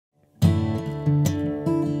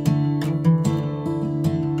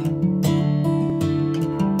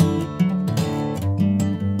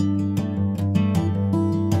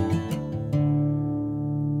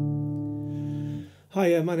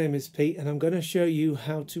Hiya, my name is Pete and I'm going to show you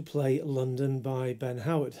how to play London by Ben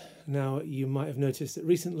Howard. Now, you might have noticed that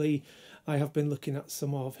recently I have been looking at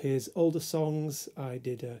some of his older songs. I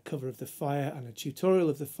did a cover of The Fire and a tutorial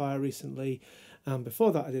of The Fire recently, and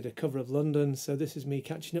before that I did a cover of London, so this is me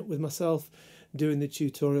catching up with myself doing the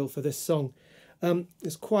tutorial for this song.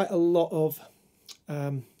 There's quite a lot of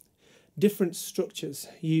different structures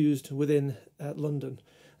used within London.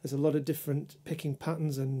 There's a lot of different picking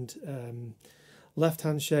patterns and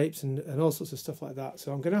left-hand shapes and all sorts of stuff like that.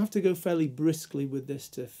 So I'm going to have to go fairly briskly with this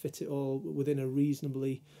to fit it all within a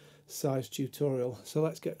reasonably sized tutorial. So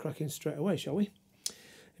let's get cracking straight away, shall we?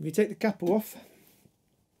 If you take the capo off,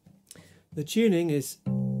 the tuning is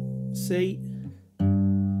C,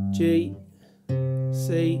 G,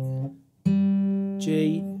 C,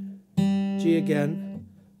 G, G again,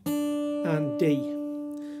 and D.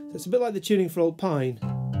 So it's a bit like the tuning for Old Pine,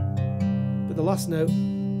 but the last note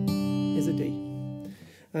is a D.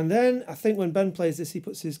 And then I think when Ben plays this, he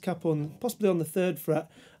puts his cap on, possibly on the 3rd fret.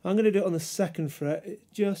 I'm going to do it on the 2nd fret. It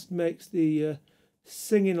just makes the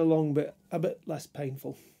singing along bit a bit less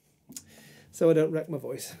painful, so I don't wreck my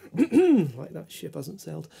voice. Like that ship hasn't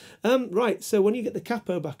sailed. Right, so when you get the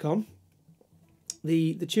capo back on,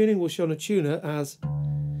 the tuning will show on a tuner as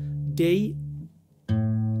D,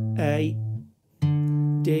 A,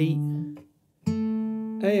 D,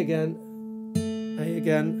 A again,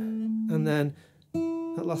 and then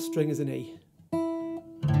that last string is an E.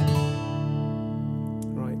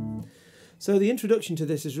 Right. So the introduction to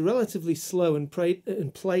this is relatively slow and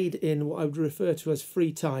played in what I would refer to as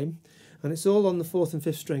free time, and it's all on the 4th and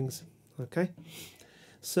 5th strings. Okay.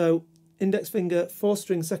 So index finger, 4th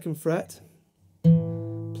string, 2nd fret,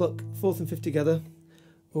 pluck 4th and 5th together.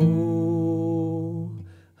 Oh,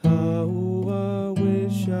 how I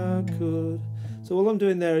wish I could. So all I'm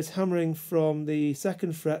doing there is hammering from the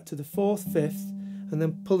 2nd fret to the 4th, 5th, and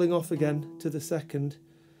then pulling off again to the 2nd.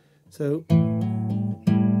 So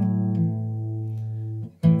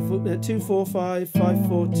 2, 4, 5, 5,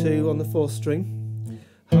 4, 2 on the 4th string.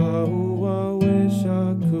 How I wish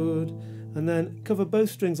I could. And then cover both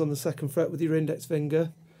strings on the 2nd fret with your index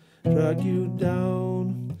finger. Drag you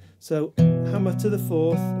down. So hammer to the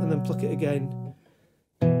 4th and then pluck it again.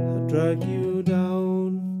 Drag you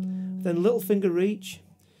down. Then little finger reach.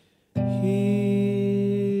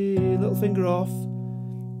 Here, little finger off.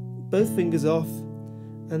 Both fingers off,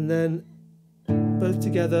 and then both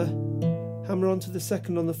together, hammer onto the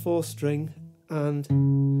 2nd on the 4th string and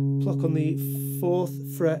pluck on the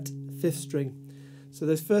 4th fret, 5th string. So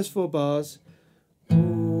those first 4 bars.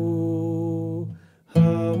 Oh,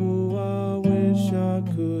 how I wish I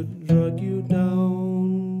could drag you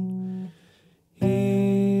down here.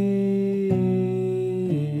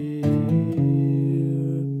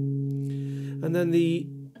 And then the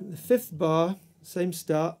 5th bar, same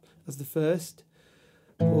start as the first.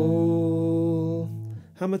 Pull,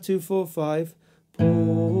 hammer 2, 4, 5,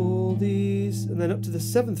 pull these, and then up to the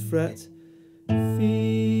 7th fret,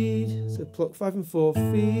 feed, so pluck 5 and 4,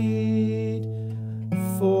 feed,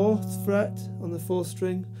 4th fret on the 4th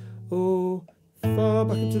string, oh, far,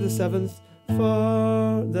 back up to the 7th,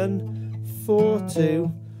 far, then 4,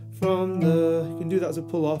 2, from the, you can do that as a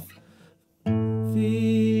pull off,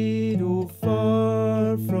 feed, oh,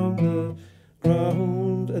 far from the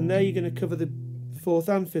ground, and there you're going to cover the 4th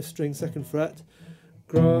and 5th string, 2nd fret,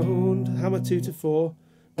 ground, hammer 2 to 4,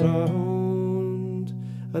 ground,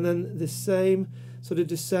 and then the same sort of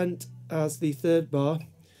descent as the 3rd bar,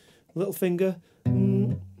 little finger,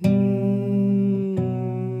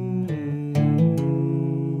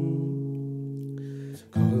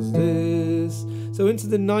 cause this, so into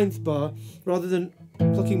the 9th bar, rather than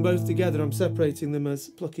plucking both together, I'm separating them as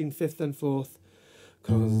plucking 5th and 4th.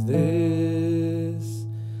 Cause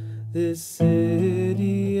this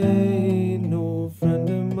city ain't no friend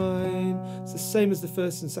of mine. It's the same as the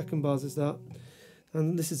 1st and 2nd bars as that.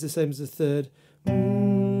 And this is the same as the 3rd.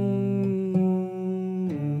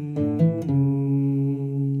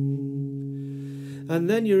 And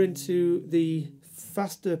then you're into the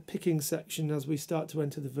faster picking section as we start to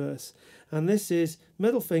enter the verse. And this is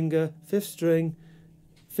middle finger, 5th string,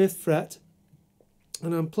 5th fret.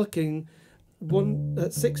 And I'm plucking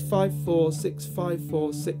 6, 5, 4, 6, 5,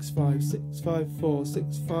 4, 6, 5, 6, 5, 4,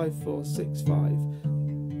 6, 5, 4, 6, 5.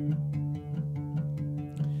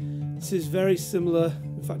 This is very similar,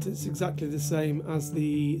 in fact it's exactly the same as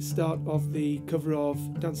the start of the cover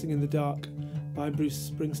of Dancing in the Dark by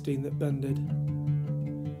Bruce Springsteen that Ben did.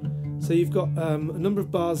 So you've got a number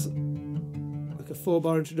of bars, like a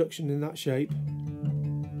 4-bar introduction in that shape.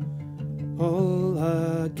 All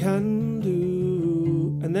I can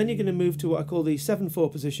do and then you're going to move to what I call the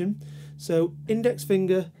 7/4 position. So index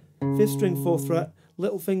finger, 5th string, 4th fret,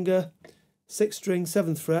 little finger, 6th string,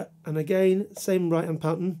 7th fret, and again, same right hand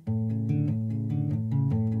pattern.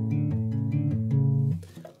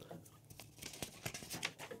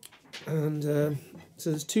 And so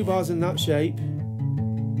there's 2 bars in that shape.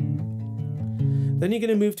 Then you're going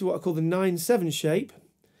to move to what I call the 9/7 shape.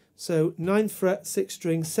 So 9th fret, 6th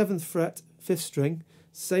string, 7th fret, 5th string,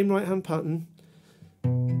 same right hand pattern.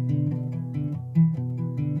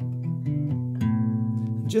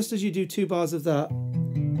 Just as you do 2 bars of that,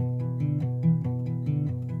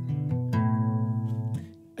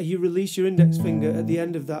 you release your index finger at the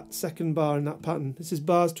end of that second bar in that pattern. This is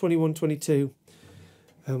bars 21, 22.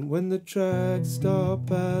 And when the tracks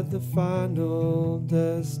stop at the final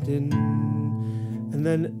destin. And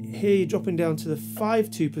then here you're dropping down to the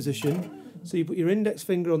 5/2 position. So you put your index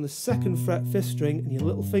finger on the 2nd fret, 5th string, and your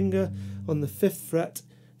little finger on the 5th fret,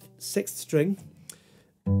 6th string.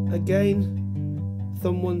 Again,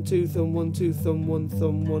 thumb 1, 2, thumb 1, 2, thumb 1,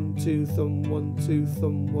 thumb 1, 2, thumb 1, 2,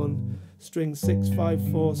 thumb 1. String 6, 5,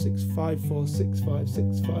 4, 6, 5, 4, 6, 5,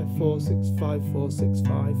 6, 5, 4, 6, 5, 4, 6,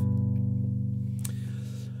 5.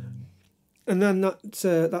 And then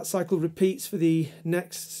that cycle repeats for the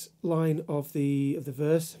next line of the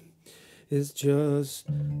verse. Is just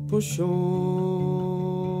push on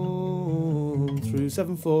through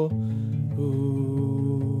 7/4.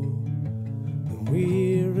 Ooh, the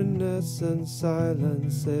weariness and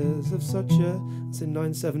silences of such a, it's in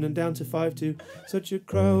 9/7 and down to 5/2, such a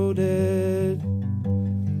crowded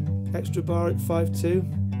extra bar at 5/2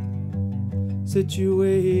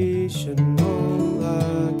 situation. All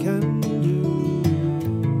I can do.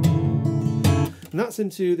 And that's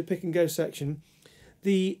into the pick and go section.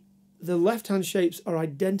 The left hand shapes are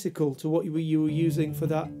identical to what you were using for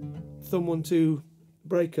that thumb 1, 2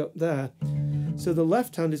 breakup there. So the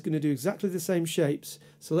left hand is going to do exactly the same shapes.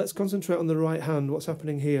 So let's concentrate on the right hand, what's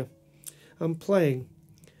happening here. I'm playing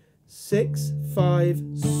 6, 5,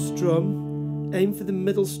 strum, aim for the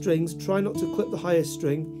middle strings, try not to clip the highest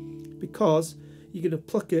string because you're going to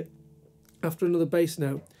pluck it after another bass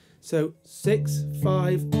note. So 6,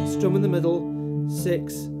 5, strum in the middle,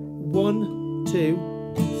 6, 1, 2,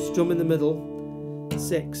 strum in the middle,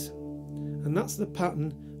 6. And that's the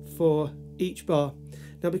pattern for each bar.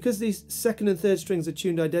 Now because these 2nd and 3rd strings are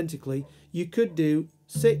tuned identically, you could do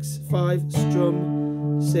 6, 5,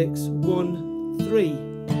 strum, 6, 1, 3,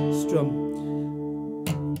 strum.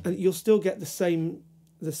 And you'll still get the same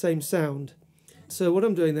sound. So what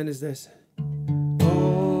I'm doing then is this.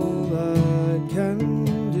 All I can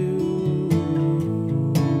do.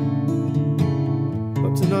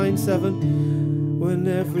 Up to 9/7. When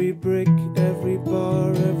every brick, every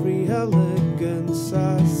bar, every elegance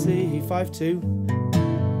I see. 5/2.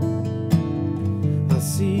 I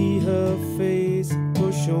see her face,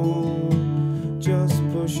 push on, just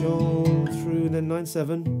push on through. And then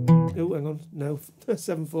 9/7. Oh, hang on, no,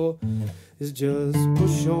 7/4 is just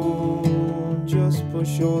push on, just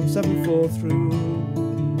push on. 7/4 through.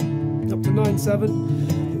 Up to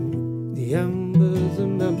 9/7. The embers of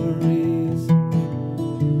memories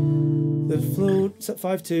that flowed,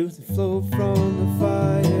 5/2, that flowed from the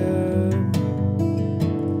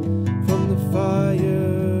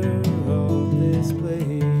fire of this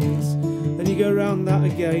place. Then you go around that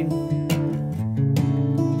again,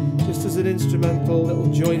 just as an instrumental little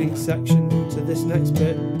joining section to this next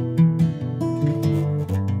bit.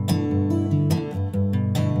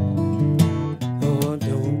 Oh,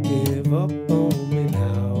 don't give up on me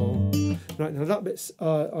now. Right, now that bit's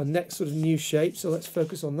our next sort of new shape, so let's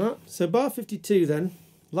focus on that. So bar 52 then,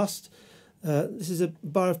 this is a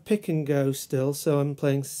bar of pick and go still, so I'm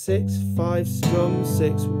playing 6, 5, strum,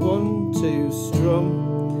 6, 1, 2,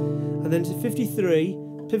 strum, and then to 53,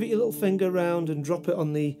 pivot your little finger round and drop it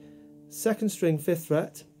on the 2nd string, 5th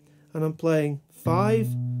fret, and I'm playing 5,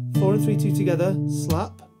 4 and 3, 2 together,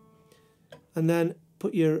 slap, and then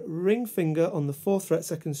put your ring finger on the 4th fret,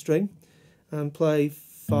 2nd string, and play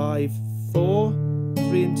 5, 4,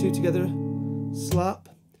 3 and 2 together, slap,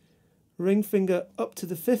 ring finger up to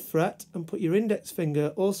the 5th fret and put your index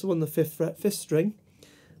finger also on the 5th fret, 5th string,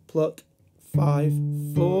 pluck 5,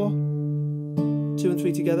 4, 2 and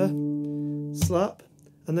 3 together, slap,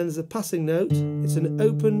 and then there's a passing note, it's an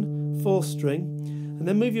open 4th string, and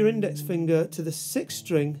then move your index finger to the 6th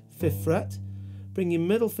string, 5th fret, bring your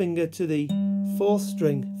middle finger to the 4th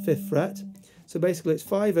string, 5th fret, so basically it's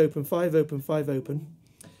 5 open, 5 open, 5 open,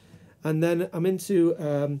 and then I'm into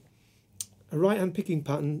a right hand picking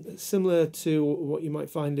pattern similar to what you might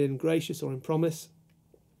find in Gracious or in Promise,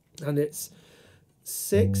 and it's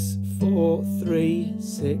 6, 4, 3,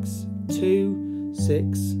 6, 2,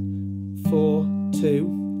 6, 4,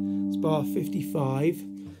 2. It's bar 55.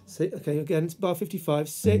 Okay, again, it's bar 55.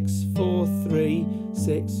 6, 4, 3,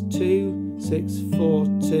 6, 2, 6, 4,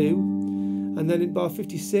 2. And then in bar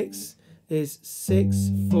 56 is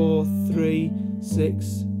 6, 4, 3,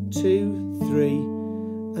 6, 2, 3.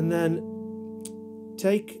 And then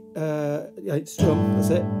take strum, that's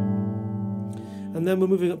it. And then we're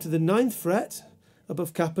moving up to the 9th fret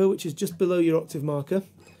above capo, which is just below your octave marker.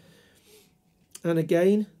 And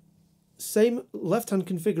again, same left hand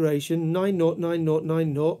configuration, 9 0, 9 0,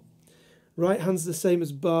 9 0. Right hand's the same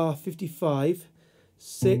as bar 55.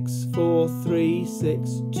 6, 4, 3,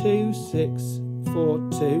 6, 2, 6, 4,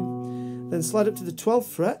 2. Then slide up to the 12th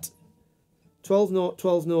fret, 12 0,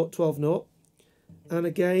 12 0, 12 0. And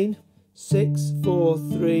again, 6, 4,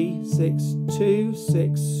 3, 6, 2,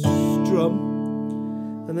 6, strum.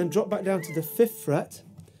 And then drop back down to the 5th fret,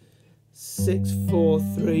 6, 4,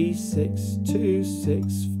 3, 6, 2,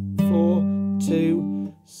 6, 4,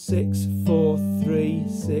 2, 6, 4, 3,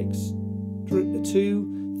 6,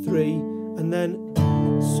 2, 3, and then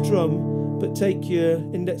strum, but take your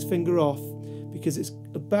index finger off because it's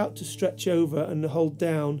about to stretch over and hold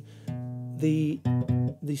down the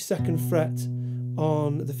 2nd fret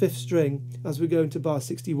on the 5th string as we go into bar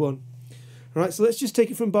 61. Alright, so let's just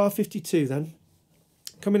take it from bar 52 then.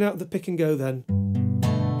 Coming out of the pick and go then.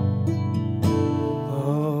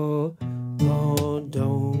 Oh, oh,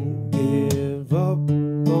 don't give up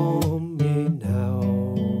on me now.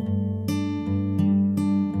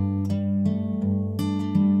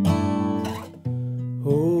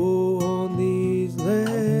 Oh, on these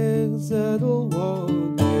legs that'll walk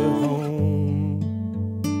you home.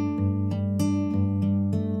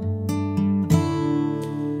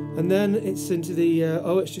 And then it's into the,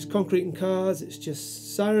 it's just concrete and cars, it's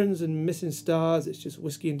just sirens and missing stars, it's just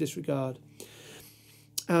whiskey and disregard.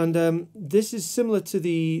 And this is similar to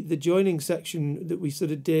the joining section that we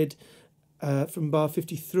sort of did from bar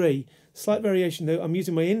 53. Slight variation though, I'm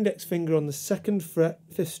using my index finger on the 2nd fret,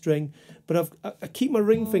 5th string, but I keep my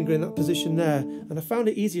ring finger in that position there, and I found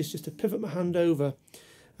it easiest just to pivot my hand over.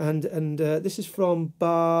 And this is from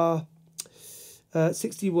bar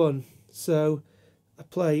 61. So I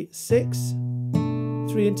play 6,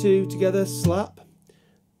 3 and 2 together, slap,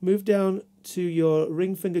 move down to your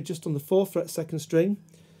ring finger just on the 4th fret 2nd string,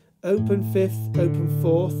 open 5th, open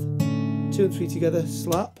 4th, 2 and 3 together,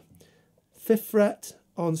 slap, 5th fret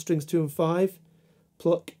on strings 2 and 5,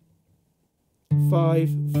 pluck 5,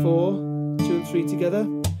 4, 2 and 3 together,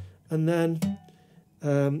 and then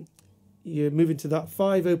you're moving to that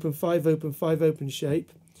 5 open, 5 open, 5 open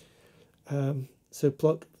shape. So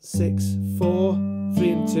pluck 6, 4, 3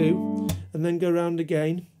 and 2, and then go round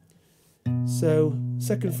again. So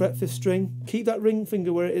 2nd fret 5th string, keep that ring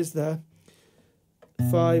finger where it is there.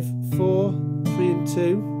 5, 4, 3 and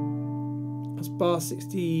 2. That's bar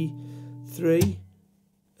 63.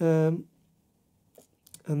 And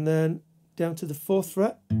then down to the 4th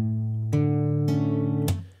fret.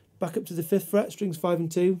 Back up to the 5th fret, strings 5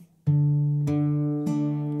 and 2.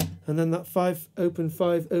 And then that 5 open,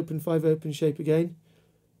 5 open, 5 open shape again.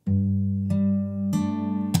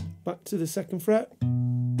 Back to the 2nd fret.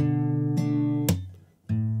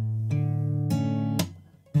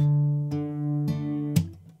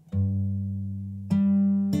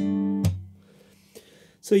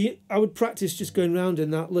 So I would practice just going round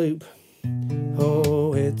in that loop.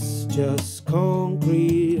 Oh, it's just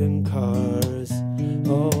concrete and cars.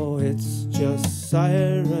 Oh, it's just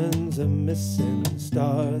sirens and missing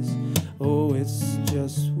stars. Oh, it's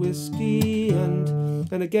just whiskey and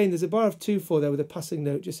again there's a bar of 2/4 there with a passing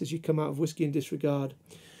note just as you come out of whiskey and disregard.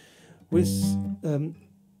 Where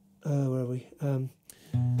are we?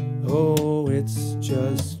 Oh, it's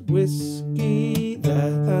just whiskey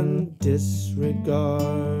and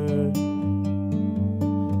disregard.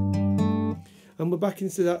 And we're back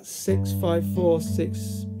into that 6, 5, 4,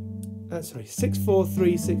 6. 6, 4,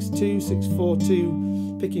 3, 6, 2, 6, 4,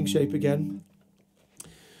 2 picking shape again.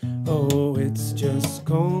 Oh, it's just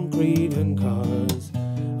concrete and cars.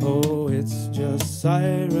 Oh, it's just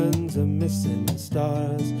sirens and missing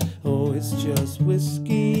stars. Oh, it's just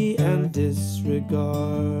whiskey and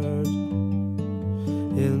disregard.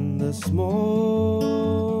 In the smallest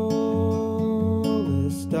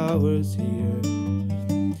hours here.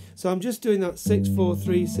 So I'm just doing that 6, 4,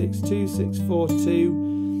 3, 6, 2, 6, 4,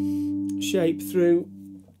 2 shape through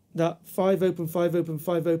that 5 open, 5 open,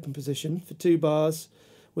 5 open position for 2 bars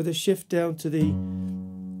with a shift down to the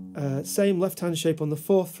same left hand shape on the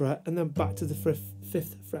 4th fret and then back to the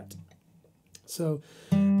 5th fret. So,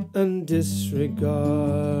 and disregard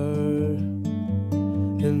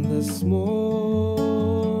in the smallest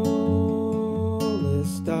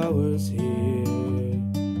smallest hours here.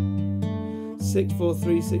 6 4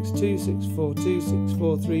 3 6 2 6 4 2 6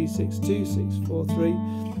 4 3 6 2 6 4 3.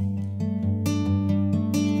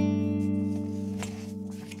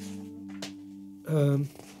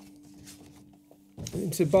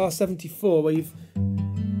 Into bar 74, where you've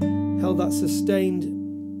held that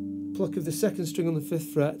sustained pluck of the second string on the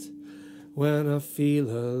 5th fret. When I feel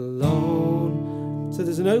alone. So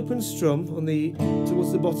there's an open strum on the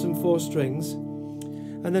towards the bottom 4 strings,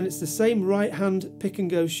 and then it's the same right hand pick and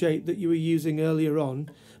go shape that you were using earlier on,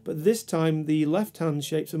 but this time the left hand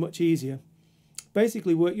shapes are much easier.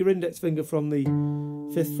 Basically work your index finger from the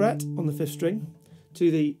 5th fret on the 5th string to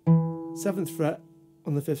the 7th fret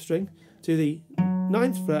on the 5th string to the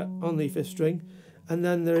 9th fret on the 5th string, and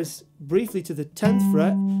then there is briefly to the 10th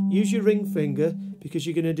fret. Use your ring finger because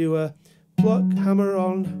you're going to do a pluck, hammer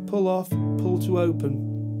on, pull off, pull to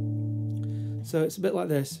open. So it's a bit like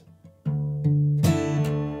this.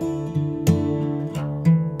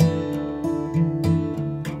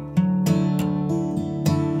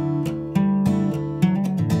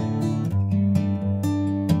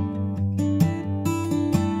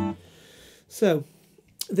 So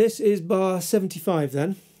this is bar 75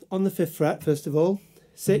 then, on the 5th fret first of all.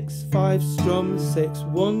 6, 5 strum, 6,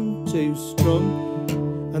 1, 2 strum,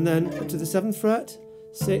 and then up to the 7th fret,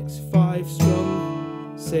 6, 5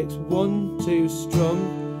 strum, 6, 1, 2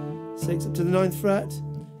 strum, 6 up to the 9th fret.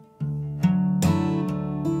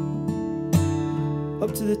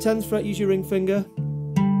 Up to the 10th fret, use your ring finger.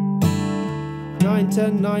 9,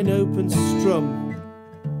 10, 9 open, strum.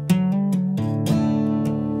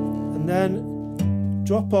 And then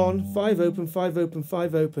drop on, 5 open, 5 open,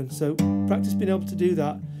 5 open. So practice being able to do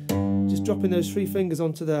that. Just dropping those 3 fingers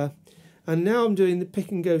onto there. And now I'm doing the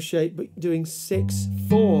pick and go shape, but doing 6,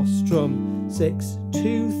 4 strum, 6,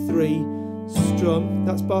 2, 3 strum.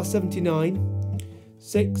 That's bar 79.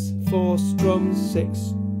 6, 4 strum,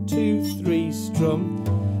 6, 2, 3 strum.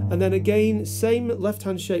 And then again, same left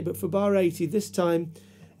hand shape, but for bar 80, this time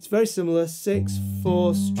it's very similar. 6,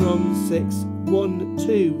 4 strum, 6, 1,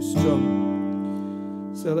 2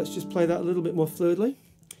 strum. So let's just play that a little bit more fluidly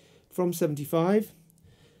from 75.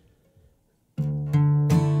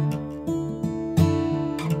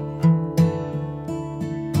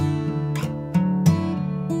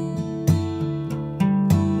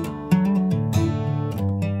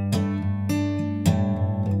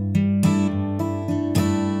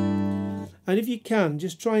 And if you can,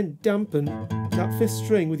 just try and dampen that 5th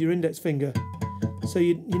string with your index finger, so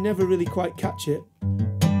you never really quite catch it.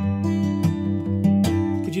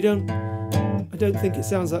 Because I don't think it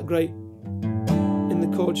sounds that great in the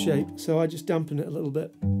chord shape, so I just dampen it a little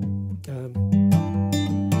bit.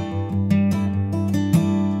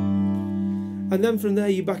 And then from there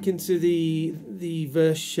you're back into the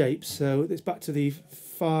verse shape, so it's back to the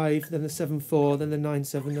 5, then the 7-4, then the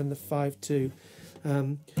 9-7, then the 5-2.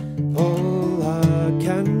 All I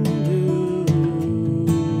can do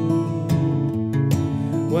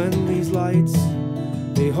when these lights,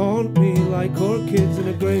 they haunt me like orchids in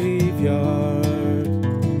a graveyard,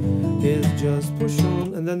 is just push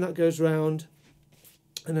on, and then that goes round,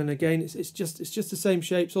 and then again it's just the same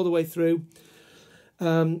shapes all the way through,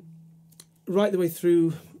 right the way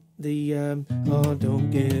through the oh,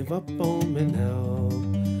 don't give up on me now,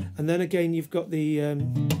 and then again you've got the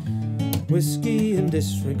whiskey and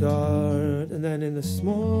disregard, and then in the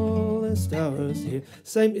smallest hours here.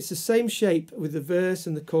 It's the same shape with the verse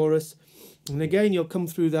and the chorus, and again you'll come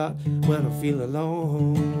through that when I feel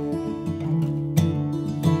alone.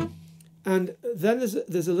 And then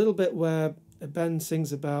there's a little bit where Ben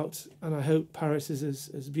sings about, and I hope Paris is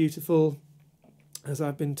as beautiful as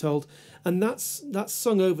I've been told, and that's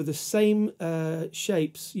sung over the same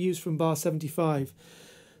shapes used from bar 75.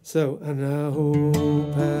 So, and I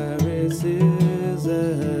hope Paris is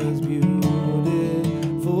as beautiful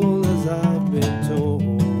as I've been told,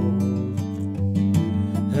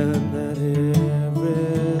 and that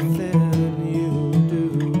everything you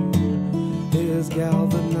do is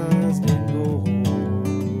galvanized in gold.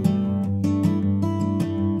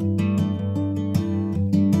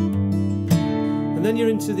 And then you're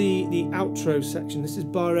into the outro section. This is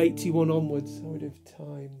bar 81 onwards. How would we do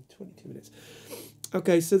time? 22 minutes.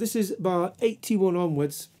 Okay, so this is bar 81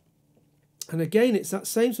 onwards, and again it's that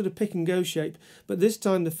same sort of pick and go shape, but this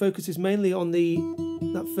time the focus is mainly on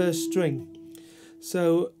that first string.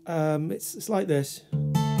 So it's like this.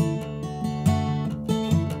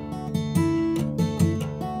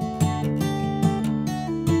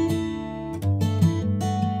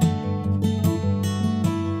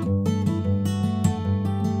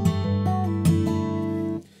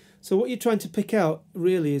 So what you're trying to pick out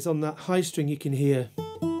really is on that high string you can hear.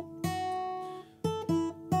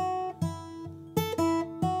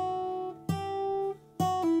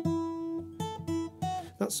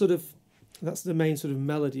 that's the main sort of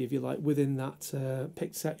melody, if you like, within that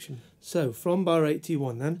picked section. So from bar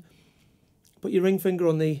 81 then, put your ring finger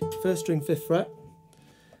on the first string 5th fret,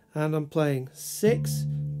 and I'm playing 6,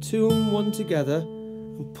 2 and 1 together,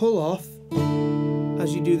 and pull off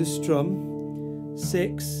as you do the strum.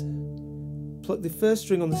 6, pluck the first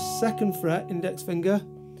string on the 2nd fret, index finger,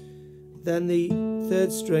 then the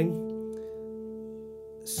 3rd string,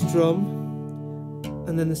 strum,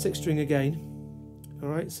 and then the 6th string again.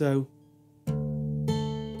 Alright, so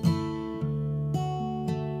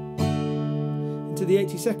into the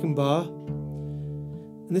 82nd bar,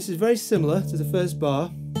 and this is very similar to the first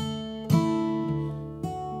bar,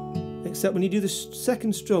 except when you do the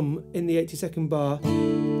 2nd strum in the 82nd bar,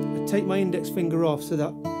 I take my index finger off so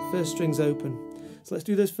that first string's open. So let's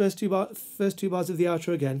do those first two bars of the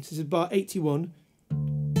outro again. This is bar 81,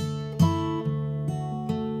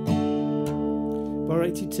 bar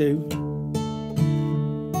 82,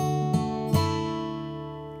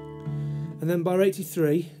 and then bar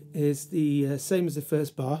 83 is the same as the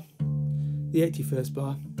first bar, the 81st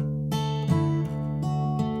bar.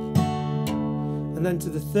 And then to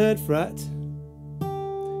the 3rd fret,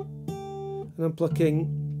 and I'm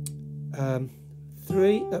plucking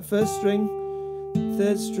 1st string,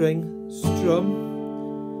 3rd string,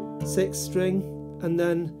 strum, 6th string, and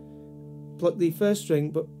then pluck the 1st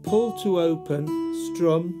string but pull to open,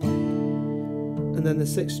 strum, and then the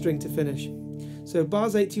 6th string to finish. So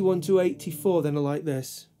bars 81 to 84 then are like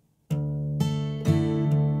this.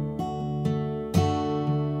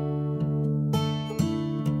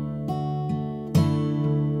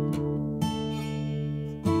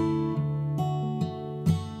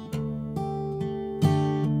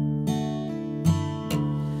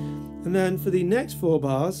 And then for the next 4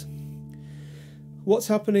 bars, what's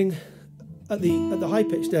happening at the high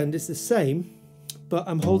pitched end is the same, but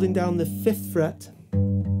I'm holding down the 5th fret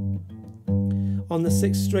on the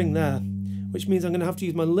 6th string there, which means I'm going to have to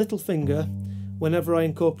use my little finger whenever I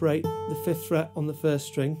incorporate the 5th fret on the 1st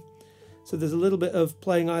string. So there's a little bit of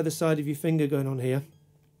playing either side of your finger going on here.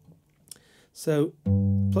 So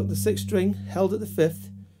pluck the 6th string, held at the 5th,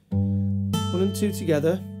 1 and 2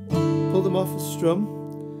 together, pull them off and strum,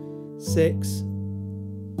 6,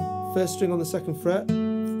 1st string on the 2nd fret,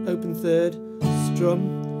 open 3rd, strum,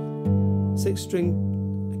 6th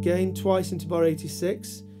string again twice into bar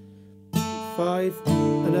 86, 5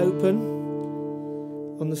 and open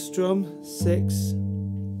on the strum, 6,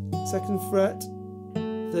 2nd fret,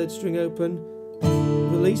 3rd string open,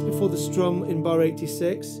 release before the strum in bar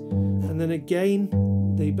 86, and then again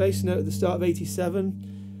the bass note at the start of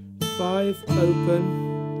 87, 5, open,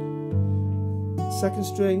 2nd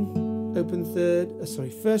string, open 3rd,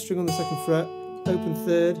 1st string on the 2nd fret, open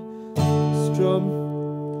 3rd, strum,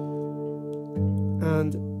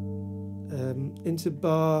 and into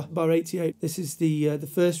bar 88. This is the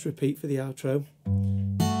first repeat for the outro.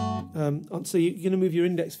 So you're going to move your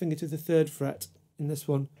index finger to the 3rd fret in this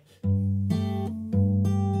one.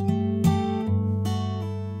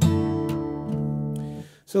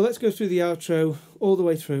 So let's go through the outro all the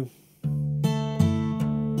way through.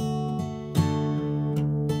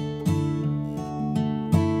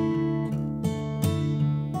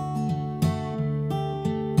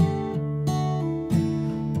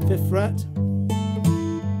 Fifth fret,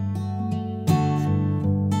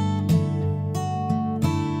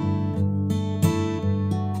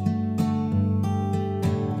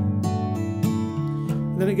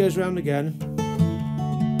 and then it goes round again.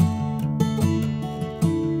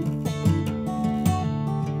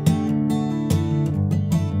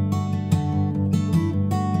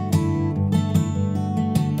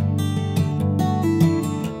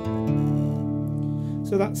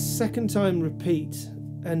 So that 2nd time repeat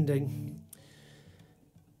ending,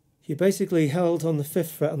 you basically held on the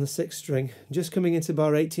 5th fret on the 6th string. Just coming into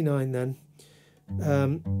bar 89 then,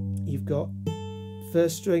 you've got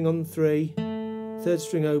 1st string on 3, 3rd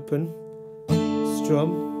string open,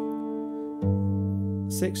 strum,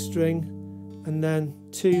 6th string, and then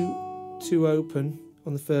 2 open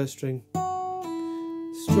on the 1st string,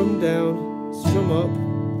 strum down, strum up,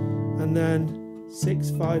 and then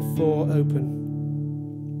 6, 5, 4 open.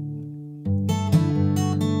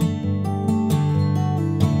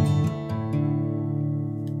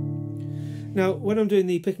 Now, when I'm doing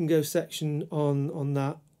the pick and go section on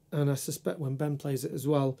that, and I suspect when Ben plays it as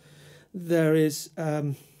well, there is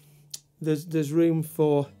there's room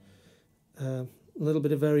for a little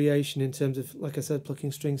bit of variation in terms of, like I said,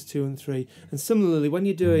 plucking strings 2 and 3. And similarly, when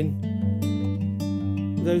you're doing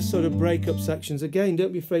those sort of break-up sections, again,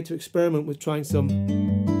 don't be afraid to experiment with trying some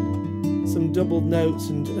doubled notes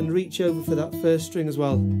and reach over for that 1st string as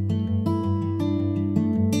well.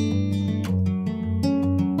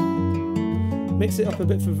 Mix it up a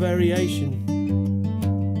bit for variation.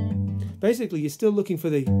 Basically, you're still looking for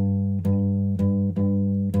the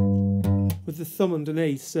with the thumb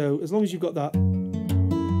underneath. So as long as you've got that,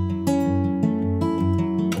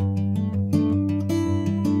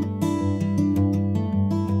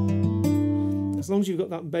 as long as you've got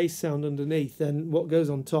that bass sound underneath, then what goes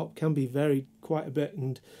on top can be varied quite a bit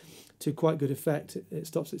and to quite good effect. It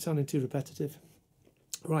stops it sounding too repetitive.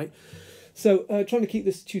 Right. So trying to keep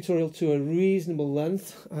this tutorial to a reasonable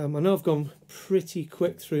length. I know I've gone pretty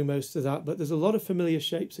quick through most of that, but there's a lot of familiar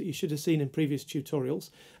shapes that you should have seen in previous tutorials.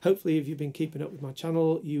 Hopefully, if you've been keeping up with my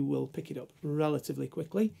channel, you will pick it up relatively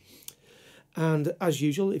quickly. And as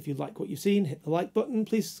usual, if you like what you've seen, hit the like button.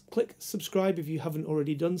 Please click subscribe if you haven't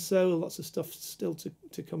already done so. Lots of stuff still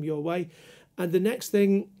to come your way. And the next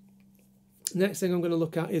thing I'm going to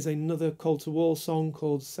look at is another Call to War song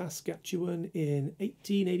called Saskatchewan in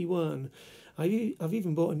 1881. I've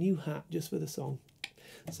even bought a new hat just for the song,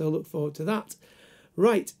 so look forward to that.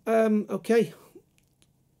 Right, okay,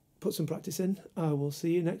 put some practice in. I will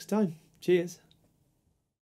see you next time. Cheers.